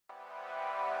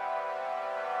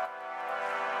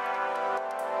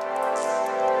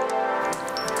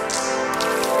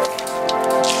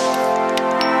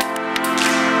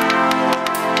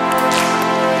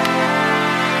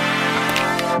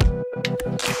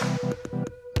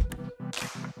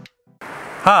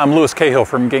Hi, I'm Louis Cahill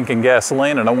from Gink and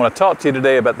Gasoline, and I want to talk to you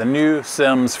today about the new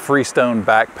Simms Freestone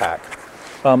backpack.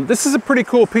 This is a pretty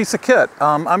cool piece of kit.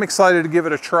 I'm excited to give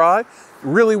it a try.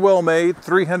 Really well made,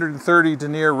 330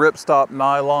 denier ripstop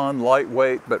nylon,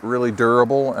 lightweight but really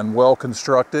durable and well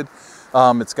constructed.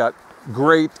 It's got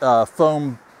great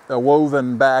foam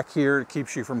woven back here. It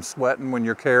keeps you from sweating when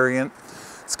you're carrying.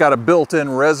 It's got a built-in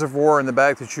reservoir in the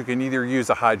back that you can either use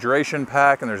a hydration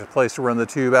pack and there's a place to run the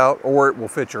tube out, or it will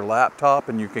fit your laptop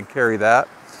and you can carry that.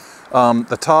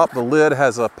 The lid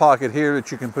has a pocket here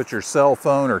that you can put your cell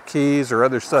phone or keys or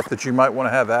other stuff that you might want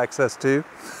to have access to.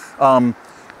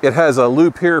 It has a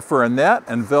loop here for a net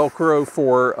and Velcro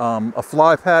for a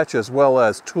fly patch, as well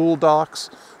as tool docks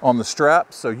on the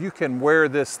strap. So you can wear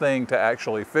this thing to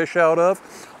actually fish out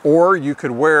of, or you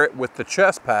could wear it with the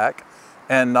chest pack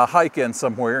and hike in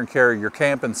somewhere and carry your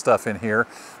camping stuff in here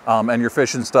and your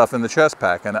fishing stuff in the chest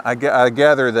pack. And I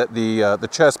gather that the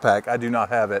chest pack, I do not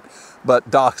have it, but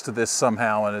docks to this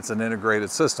somehow, and it's an integrated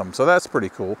system. So that's pretty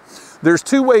cool. There's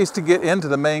two ways to get into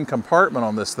the main compartment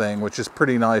on this thing, which is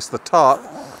pretty nice. The top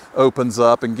opens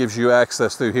up and gives you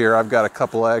access through here. I've got a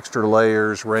couple extra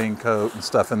layers, raincoat and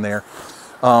stuff in there.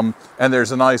 And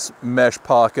there's a nice mesh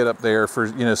pocket up there for,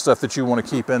 stuff that you want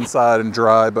to keep inside and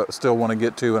dry, but still want to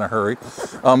get to in a hurry.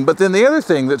 But then the other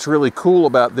thing that's really cool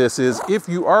about this is if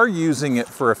you are using it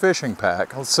for a fishing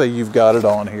pack, let's say you've got it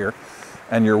on here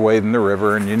and you're wading the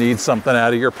river and you need something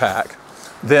out of your pack,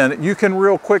 then you can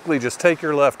real quickly just take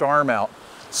your left arm out,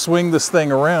 swing this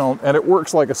thing around, and it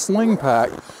works like a sling pack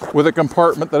with a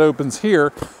compartment that opens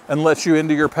here and lets you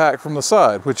into your pack from the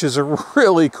side, which is a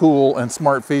really cool and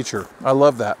smart feature. I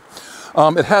love that.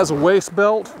 It has a waist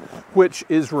belt, which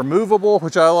is removable,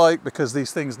 which I like because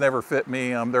these things never fit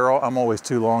me. I'm always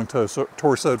too long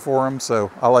torsoed for them,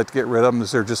 so I like to get rid of them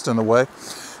as they're just in the way.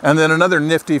 And then another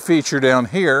nifty feature down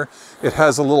here, it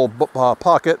has a little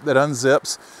pocket that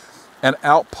unzips and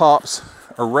out pops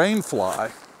a rain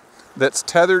fly that's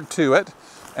tethered to it,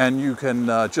 and you can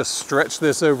just stretch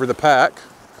this over the pack,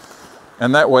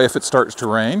 and that way if it starts to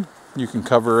rain you can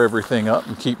cover everything up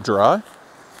and keep dry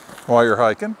while you're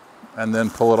hiking, and then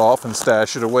pull it off and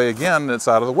stash it away again and it's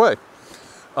out of the way.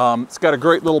 It's got a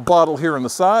great little bottle here on the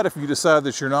side. If you decide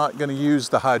that you're not going to use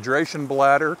the hydration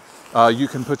bladder, you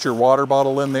can put your water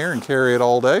bottle in there and carry it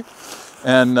all day.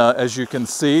 And as you can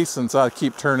see, since I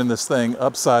keep turning this thing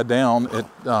upside down, it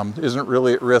isn't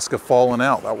really at risk of falling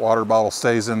out. That water bottle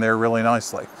stays in there really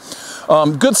nicely.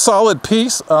 Good solid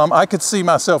piece. I could see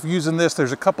myself using this.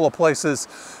 There's a couple of places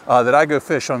that I go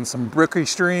fish on some brooky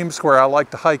streams where I like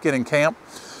to hike in and camp.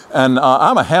 And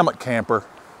I'm a hammock camper.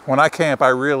 When I camp, I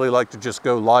really like to just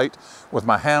go light with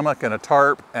my hammock and a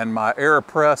tarp and my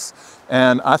AirPress.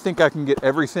 And I think I can get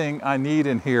everything I need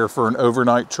in here for an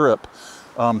overnight trip.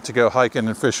 To go hiking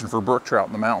and fishing for brook trout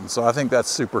in the mountains. So I think that's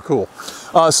super cool.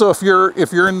 So if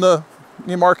you're in the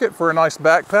market for a nice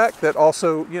backpack that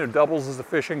also doubles as a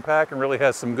fishing pack and really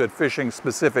has some good fishing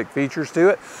specific features to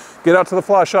it, get out to the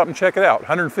fly shop and check it out.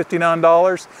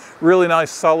 $159, really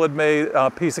nice solid made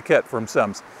piece of kit from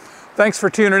Simms. Thanks for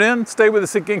tuning in. Stay with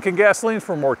us at Gink and Gasoline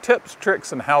for more tips,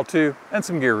 tricks, and how-to and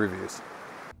some gear reviews.